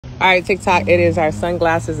All right, TikTok, it is our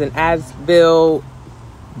sunglasses and Asville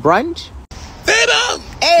brunch.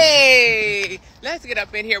 Hey, let's get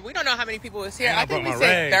up in here. We don't know how many people is here. Man, I think we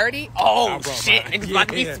said 30. Oh, shit. He's about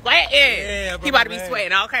to be sweating. He about to be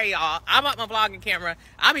sweating. Okay, y'all. I'm up my vlogging camera.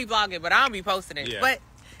 I'll be vlogging, but I don't be posting it. Yeah. But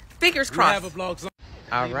fingers crossed. Have a vlog.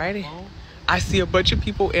 All righty. I see a bunch of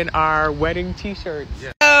people in our wedding t-shirts.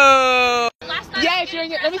 Yeah. Oh. Yes, you're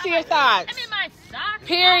in your, let me see your socks. I'm in my socks.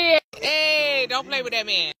 Period. Hey, don't play with that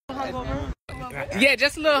man. Yeah,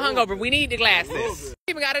 just a little hungover. We need the glasses.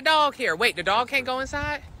 Even got a dog here. Wait, the dog can't go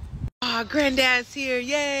inside? Oh, granddad's here.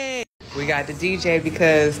 Yay. We got the DJ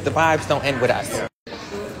because the vibes don't end with us.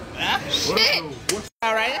 Shit.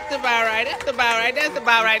 All right, that's about right. That's about right. That's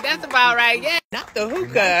about right. That's about right. Yeah. Not the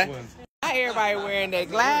hookah. Not everybody wearing their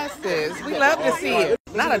glasses. We love to see it.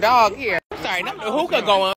 Not a dog here. Sorry, not the hookah going.